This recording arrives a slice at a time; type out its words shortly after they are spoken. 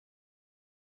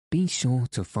be sure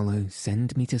to follow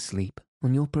Send Me to Sleep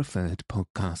on your preferred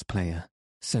podcast player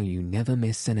so you never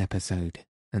miss an episode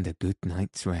and a good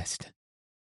night's rest.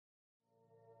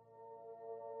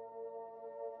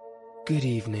 Good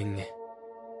evening.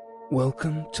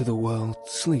 Welcome to the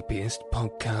world's sleepiest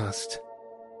podcast.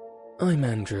 I'm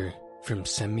Andrew from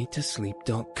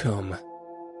sendmetosleep.com,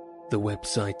 the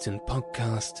website and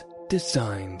podcast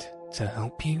designed to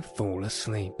help you fall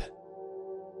asleep.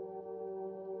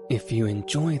 If you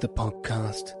enjoy the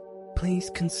podcast, please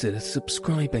consider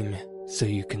subscribing so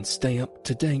you can stay up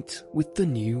to date with the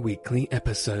new weekly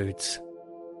episodes.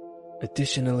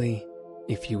 Additionally,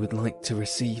 if you would like to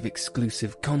receive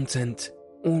exclusive content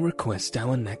or request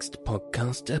our next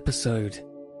podcast episode,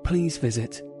 please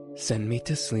visit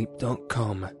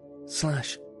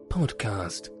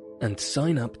sendmetosleep.com/podcast and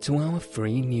sign up to our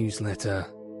free newsletter.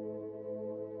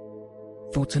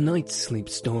 For tonight's sleep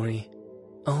story,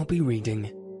 I'll be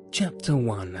reading Chapter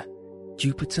 1,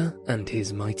 Jupiter and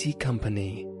His Mighty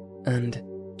Company, and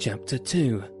Chapter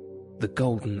 2, The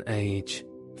Golden Age,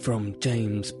 from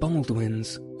James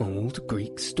Baldwin's Old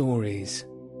Greek Stories.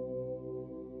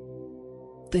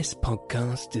 This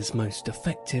podcast is most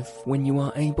effective when you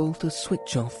are able to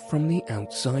switch off from the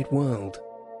outside world.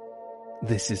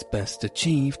 This is best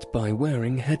achieved by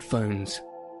wearing headphones.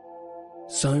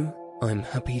 So, I'm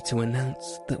happy to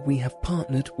announce that we have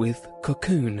partnered with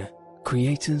Cocoon,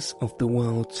 creators of the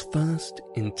world's first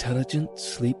intelligent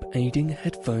sleep-aiding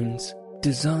headphones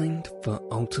designed for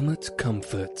ultimate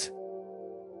comfort.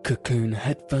 Cocoon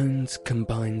headphones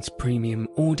combines premium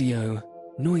audio,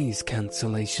 noise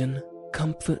cancellation,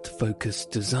 comfort-focused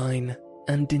design,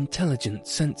 and intelligent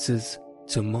sensors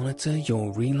to monitor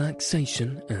your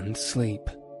relaxation and sleep.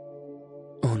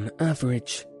 On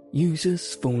average,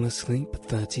 users fall asleep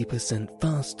 30%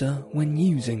 faster when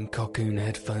using Cocoon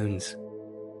headphones.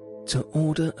 To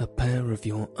order a pair of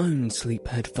your own sleep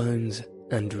headphones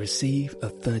and receive a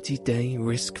 30-day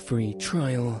risk-free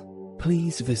trial,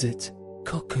 please visit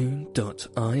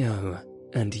cocoon.io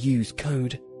and use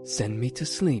code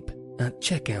SENDMETOSLEEP at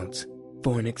checkout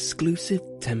for an exclusive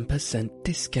 10%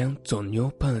 discount on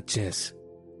your purchase.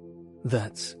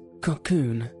 That's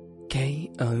Cocoon, KOKOON.io,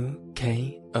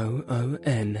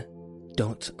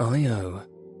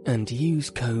 and use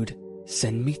code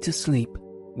SENDMETOSLEEP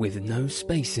with no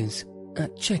spaces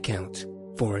at checkout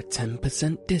for a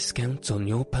 10% discount on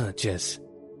your purchase.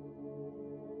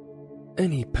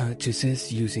 Any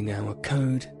purchases using our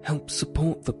code help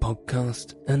support the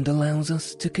podcast and allows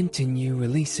us to continue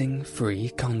releasing free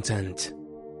content.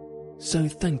 So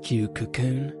thank you,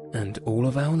 Cocoon, and all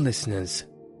of our listeners.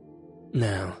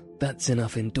 Now, that's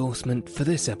enough endorsement for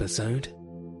this episode.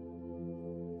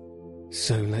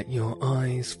 So let your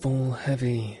eyes fall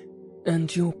heavy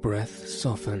and your breath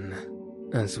soften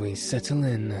as we settle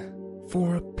in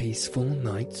for a peaceful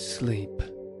night's sleep.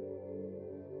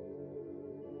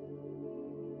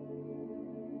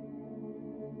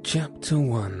 Chapter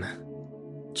 1,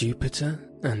 Jupiter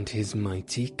and His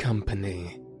Mighty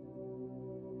Company.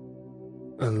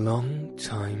 A long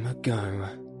time ago,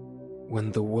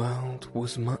 when the world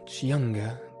was much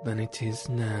younger than it is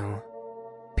now,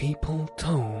 people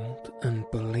told and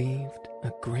believed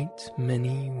a great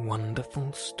many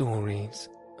wonderful stories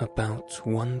about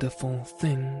wonderful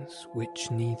things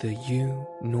which neither you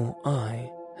nor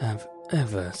I have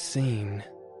ever seen.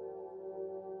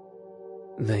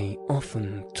 They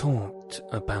often talked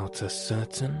about a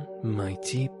certain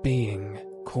mighty being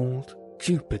called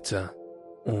Jupiter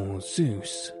or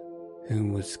Zeus,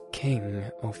 who was king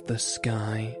of the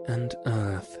sky and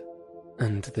earth,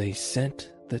 and they said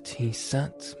that he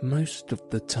sat most of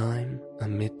the time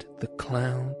amid the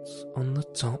clouds on the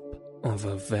top of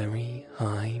a very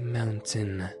high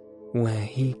mountain, where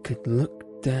he could look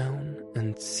down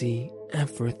and see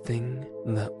everything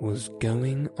that was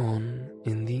going on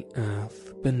in the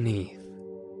earth beneath.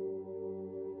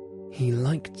 He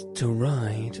liked to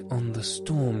ride on the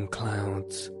storm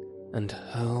clouds and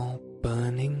hurl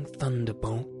burning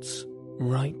thunderbolts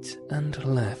right and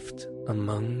left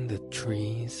among the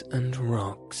trees and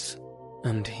rocks,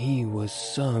 and he was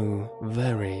so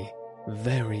very,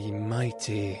 very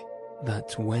mighty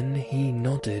that when he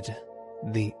nodded,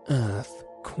 the earth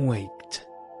quaked,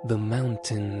 the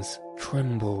mountains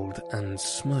trembled and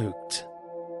smoked,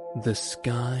 the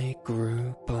sky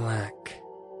grew black,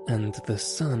 and the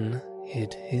sun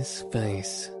hid his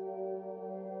face.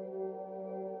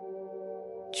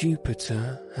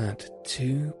 Jupiter had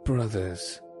 2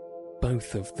 brothers,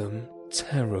 both of them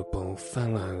terrible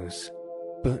fellows,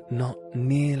 but not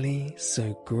nearly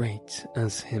so great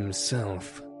as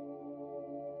himself.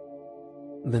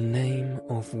 The name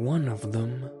of one of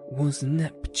them was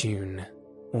Neptune,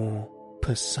 or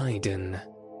Poseidon,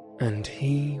 and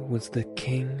he was the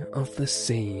king of the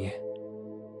sea.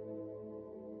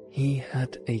 He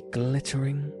had a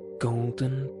glittering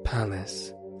golden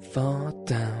palace far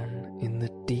down in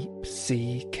the deep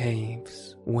sea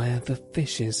caves where the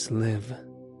fishes live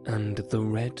and the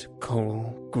red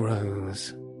coral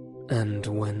grows, and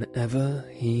whenever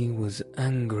he was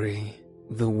angry,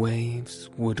 the waves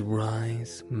would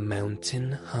rise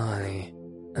mountain high,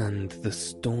 and the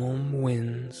storm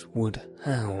winds would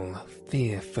howl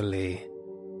fearfully,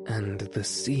 and the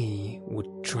sea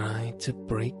would try to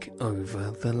break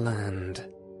over the land,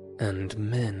 and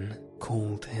men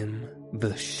called him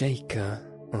the Shaker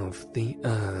of the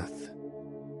Earth.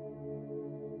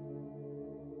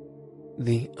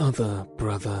 The other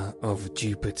brother of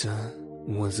Jupiter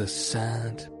was a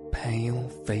sad,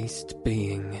 pale-faced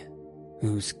being,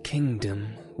 whose kingdom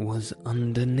was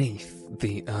underneath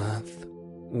the earth,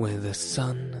 where the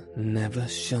sun never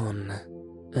shone,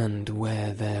 and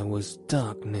where there was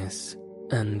darkness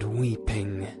and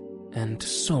weeping and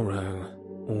sorrow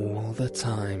all the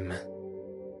time.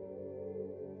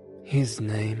 His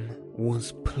name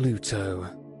was Pluto,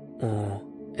 or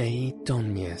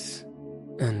Adonis,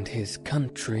 and his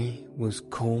country was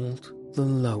called the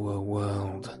Lower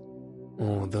World,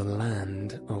 or the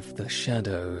Land of the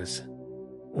Shadows,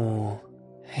 or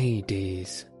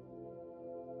Hades.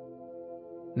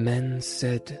 Men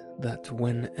said that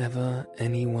whenever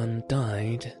anyone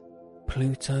died,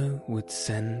 Pluto would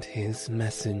send his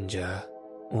messenger,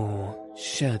 or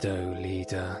shadow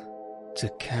leader, to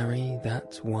carry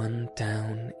that one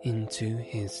down into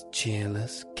his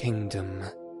cheerless kingdom,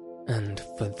 and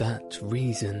for that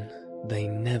reason they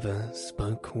never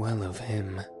spoke well of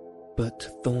him, but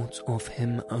thought of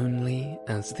him only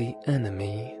as the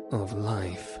enemy of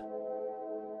life.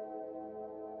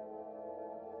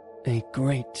 A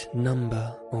great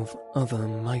number of other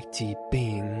mighty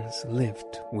beings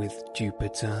lived with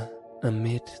Jupiter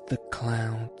amid the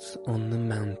clouds on the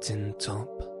mountain top,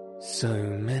 so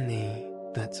many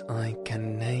that I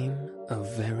can name a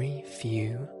very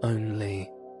few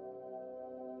only.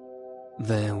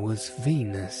 There was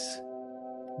Venus,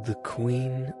 the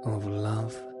queen of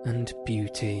love and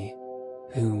beauty,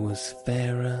 who was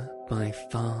fairer by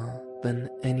far than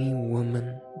any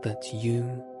woman that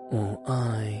you or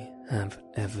I have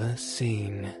ever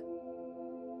seen.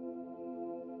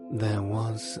 There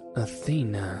was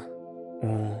Athena,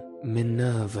 or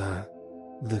Minerva,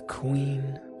 the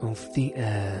queen of the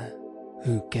air,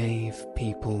 who gave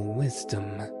people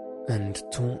wisdom and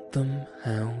taught them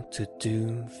how to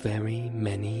do very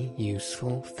many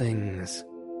useful things.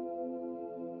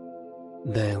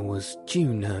 There was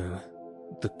Juno,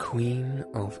 the queen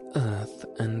of earth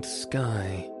and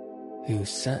sky, who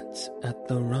sat at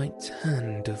the right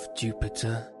hand of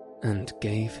Jupiter and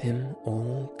gave him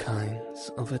all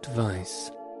kinds of advice.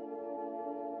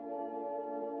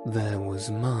 There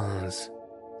was Mars,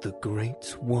 the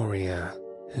great warrior,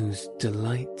 whose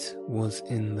delight was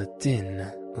in the din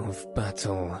of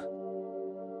battle.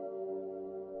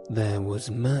 There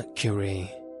was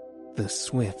Mercury, the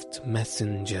swift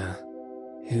messenger,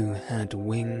 who had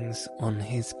wings on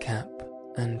his cap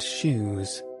and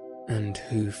shoes, and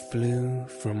who flew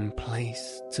from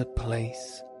place to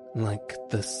place like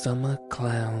the summer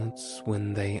clouds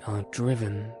when they are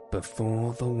driven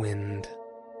before the wind.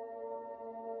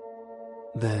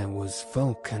 There was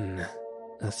Vulcan,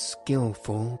 a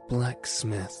skillful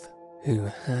blacksmith, who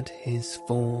had his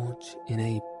forge in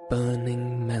a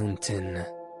burning mountain,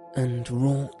 and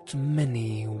wrought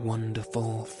many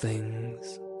wonderful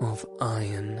things of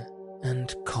iron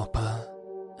and copper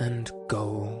and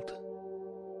gold.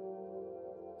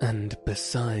 And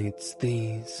besides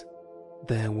these,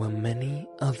 there were many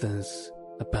others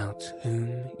about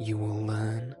whom you will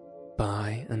learn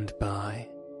by and by,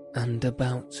 and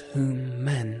about whom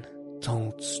men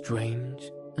told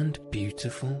strange and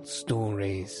beautiful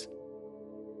stories.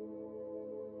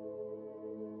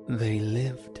 They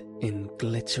lived in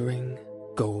glittering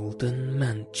golden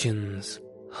mansions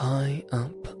high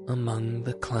up among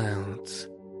the clouds,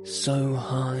 so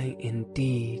high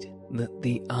indeed that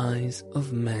the eyes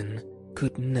of men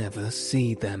could never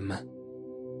see them.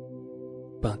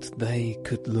 But they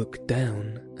could look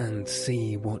down and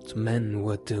see what men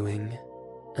were doing,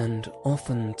 and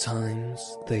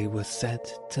oftentimes they were said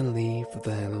to leave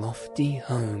their lofty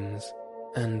homes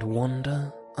and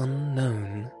wander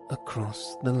unknown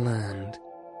across the land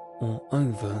or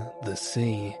over the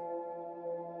sea.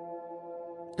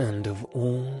 And of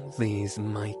all these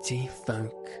mighty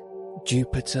folk,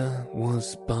 Jupiter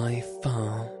was by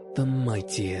far the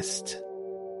mightiest.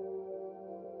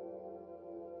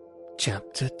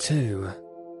 Chapter 2.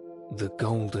 the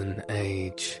Golden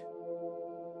Age.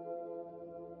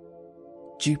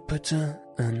 Jupiter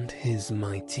and his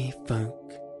mighty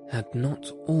folk had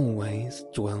not always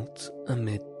dwelt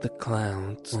amid the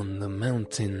clouds on the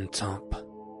mountain top.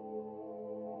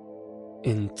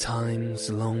 In times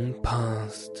long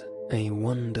past, a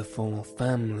wonderful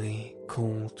family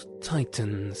called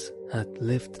Titans had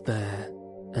lived there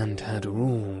and had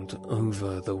ruled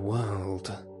over the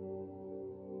world.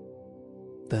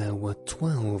 There were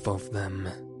 12 of them,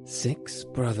 6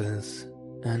 brothers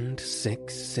and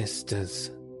 6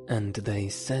 sisters, and they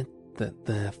said that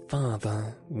their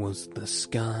father was the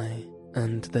sky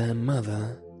and their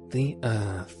mother the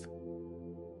earth.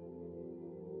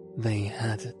 They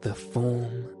had the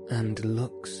form and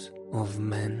looks of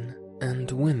men and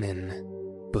women,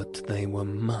 but they were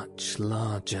much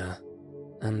larger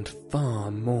and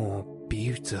far more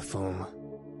beautiful.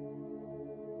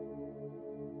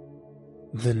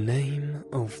 The name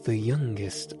of the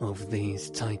youngest of these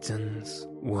Titans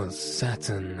was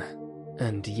Saturn,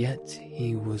 and yet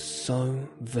he was so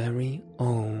very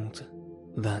old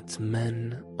that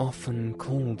men often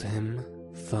called him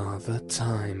Father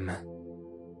Time.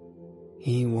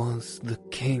 He was the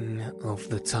king of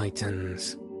the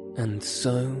Titans, and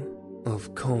so,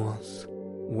 of course,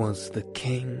 was the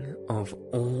king of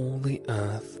all the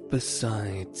earth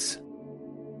besides.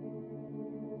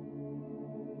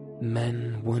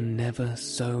 Men were never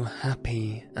so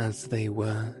happy as they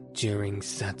were during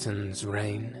Saturn's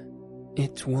reign.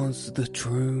 It was the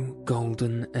true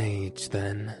Golden Age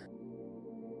then.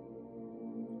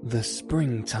 The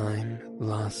springtime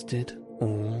lasted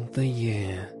all the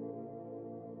year.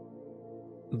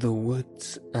 The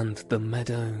woods and the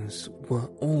meadows were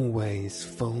always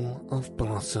full of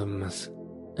blossoms,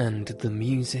 and the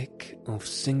music of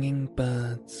singing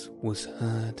birds was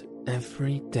heard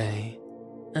every day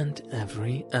and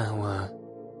every hour.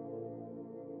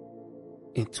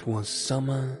 It was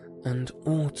summer and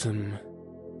autumn,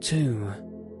 too,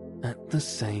 at the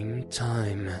same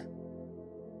time.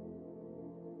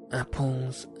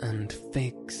 Apples and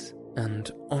figs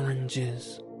and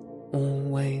oranges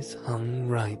always hung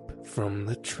ripe from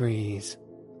the trees,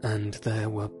 and there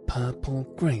were purple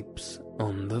grapes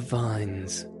on the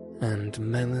vines, and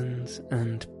melons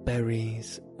and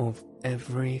berries of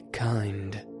every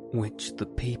kind, which the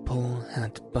people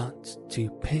had but to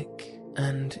pick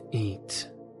and eat.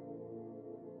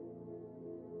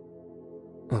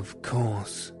 Of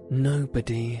course,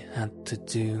 nobody had to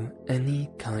do any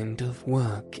kind of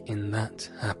work in that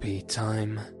happy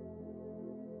time.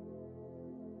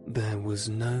 There was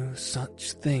no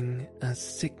such thing as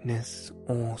sickness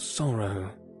or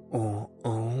sorrow or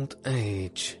old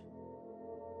age.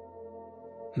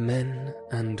 Men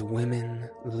and women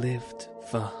lived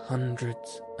for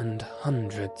hundreds and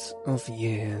hundreds of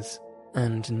years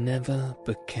and never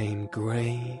became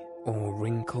grey or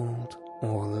wrinkled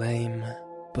or lame,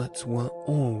 but were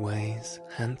always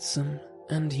handsome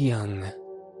and young.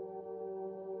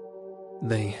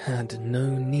 They had no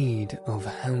need of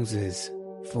houses,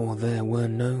 for there were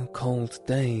no cold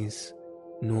days,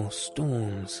 nor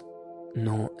storms,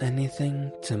 nor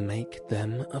anything to make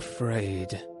them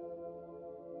afraid.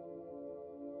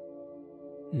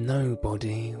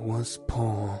 Nobody was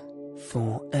poor,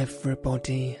 for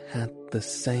everybody had the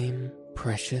same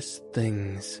precious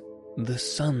things: the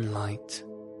sunlight,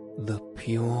 the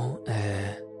pure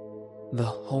air, the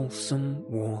wholesome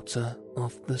water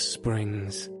of the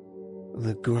springs,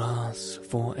 the grass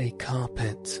for a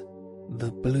carpet,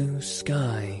 the blue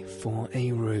sky for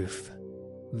a roof,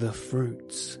 the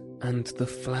fruits and the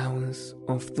flowers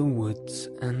of the woods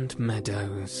and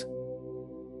meadows.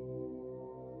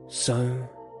 So,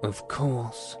 of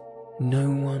course, no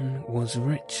one was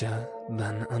richer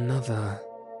than another,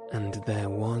 and there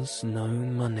was no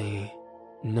money,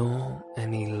 nor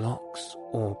any locks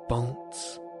or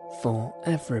bolts, for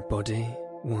everybody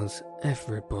was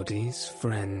everybody's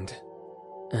friend,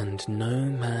 and no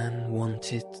man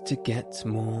wanted to get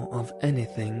more of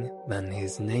anything than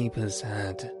his neighbours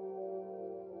had.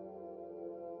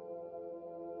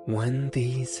 When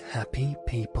these happy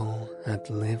people had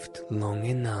lived long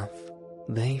enough,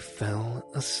 they fell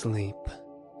asleep,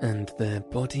 and their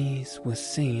bodies were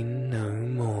seen no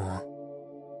more.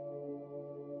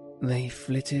 They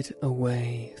flitted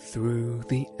away through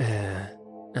the air,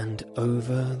 and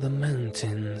over the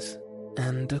mountains,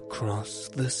 and across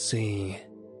the sea,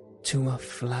 to a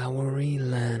flowery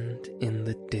land in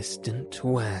the distant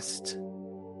west.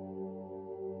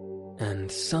 And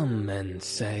some men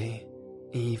say,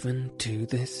 even to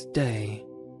this day,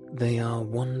 they are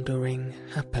wandering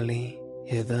happily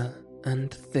hither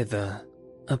and thither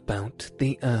about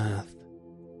the earth,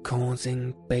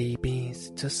 causing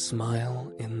babies to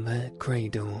smile in their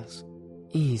cradles,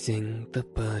 easing the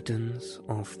burdens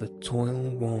of the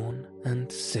toil-worn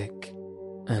and sick,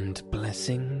 and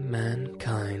blessing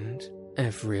mankind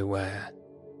everywhere.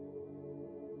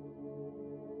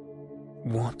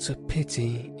 What a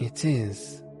pity it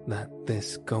is that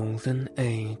this golden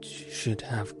age should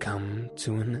have come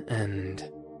to an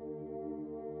end.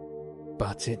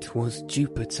 But it was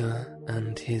Jupiter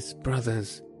and his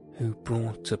brothers who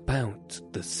brought about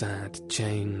the sad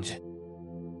change.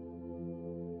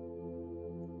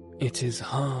 It is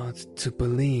hard to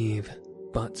believe,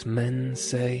 but men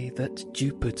say that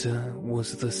Jupiter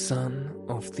was the son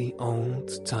of the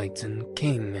old Titan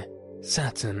king,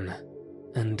 Saturn,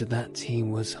 and that he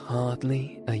was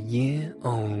hardly a year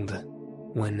old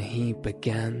when he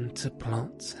began to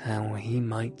plot how he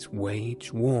might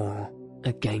wage war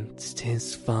against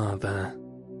his father.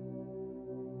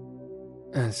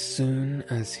 As soon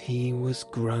as he was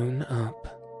grown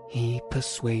up, he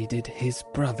persuaded his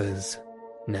brothers,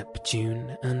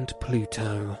 Neptune and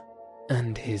Pluto,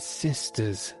 and his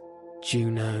sisters,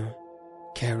 Juno,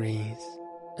 Ceres,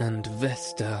 and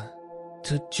Vesta,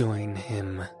 to join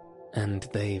him, and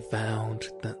they vowed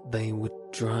that they would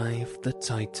drive the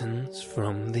Titans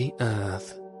from the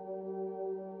earth.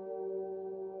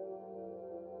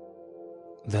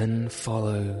 Then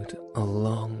followed a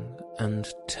long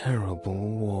and terrible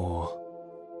war.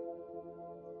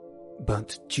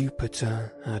 But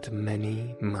Jupiter had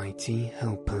many mighty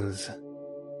helpers.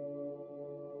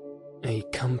 A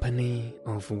company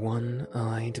of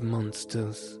one-eyed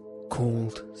monsters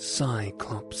called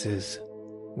Cyclopses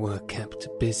were kept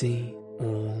busy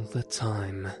all the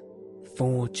time,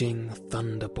 forging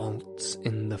thunderbolts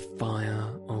in the fire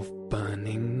of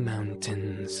burning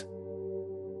mountains.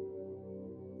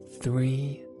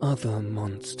 3 other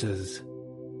monsters,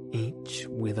 each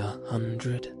with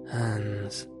 100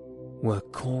 hands, were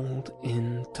called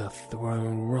in to throw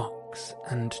rocks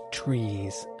and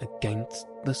trees against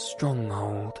the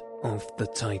stronghold of the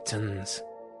Titans,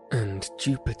 and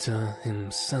Jupiter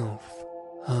himself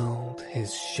hurled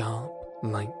his sharp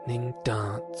lightning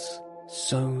darts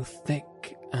so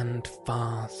thick and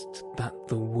fast that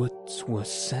the woods were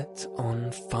set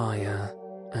on fire,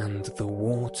 and the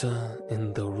water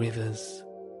in the rivers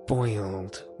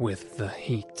boiled with the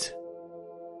heat.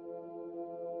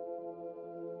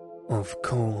 Of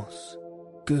course,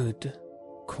 good,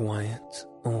 quiet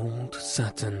old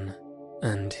Saturn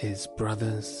and his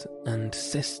brothers and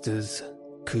sisters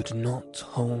could not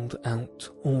hold out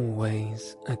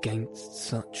always against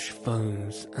such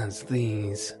foes as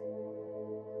these.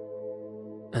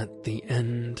 At the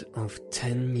end of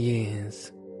 10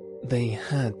 years, they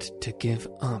had to give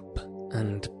up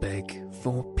and beg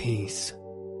for peace.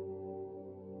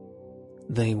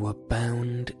 They were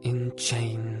bound in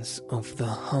chains of the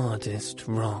hardest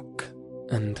rock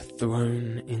and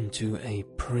thrown into a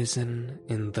prison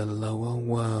in the lower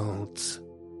worlds,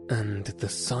 and the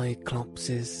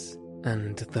Cyclopses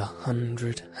and the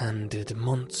 100-handed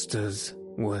monsters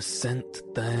were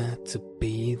sent there to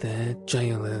be their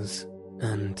jailers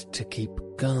and to keep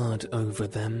guard over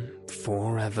them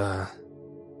forever.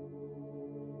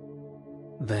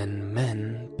 Then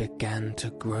men began to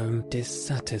grow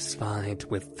dissatisfied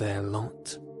with their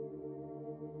lot.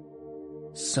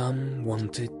 Some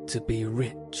wanted to be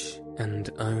rich and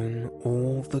own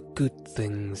all the good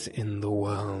things in the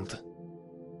world.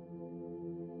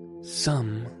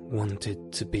 Some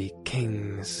wanted to be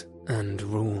kings and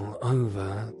rule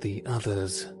over the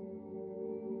others.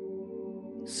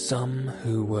 Some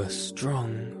who were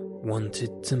strong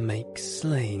wanted to make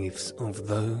slaves of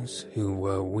those who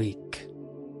were weak.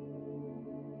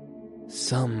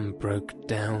 Some broke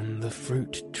down the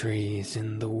fruit trees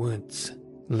in the woods,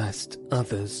 lest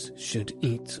others should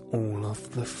eat all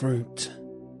of the fruit.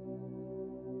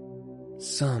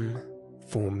 Some,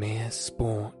 for mere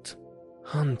sport,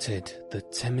 hunted the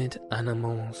timid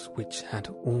animals which had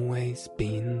always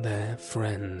been their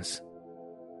friends.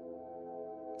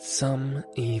 Some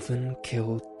even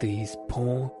killed these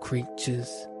poor creatures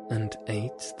and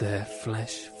ate their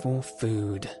flesh for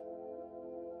food.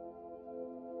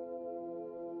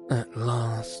 At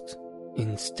last,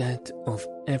 instead of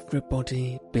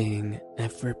everybody being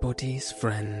everybody's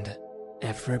friend,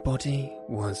 everybody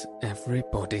was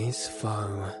everybody's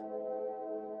foe.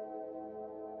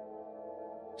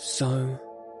 So,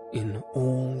 in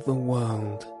all the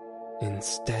world,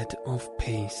 instead of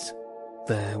peace,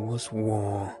 there was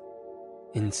war.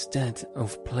 Instead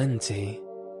of plenty,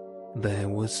 there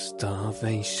was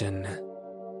starvation.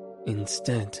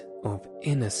 Instead of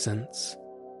innocence,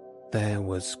 there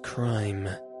was crime.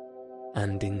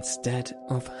 And instead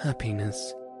of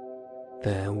happiness,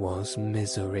 there was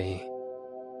misery.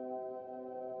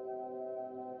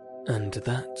 And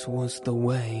that was the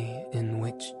way in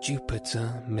which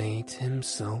Jupiter made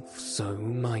himself so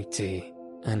mighty,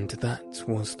 and that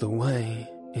was the way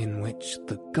in which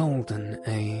the Golden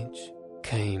Age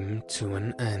came to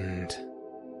an end.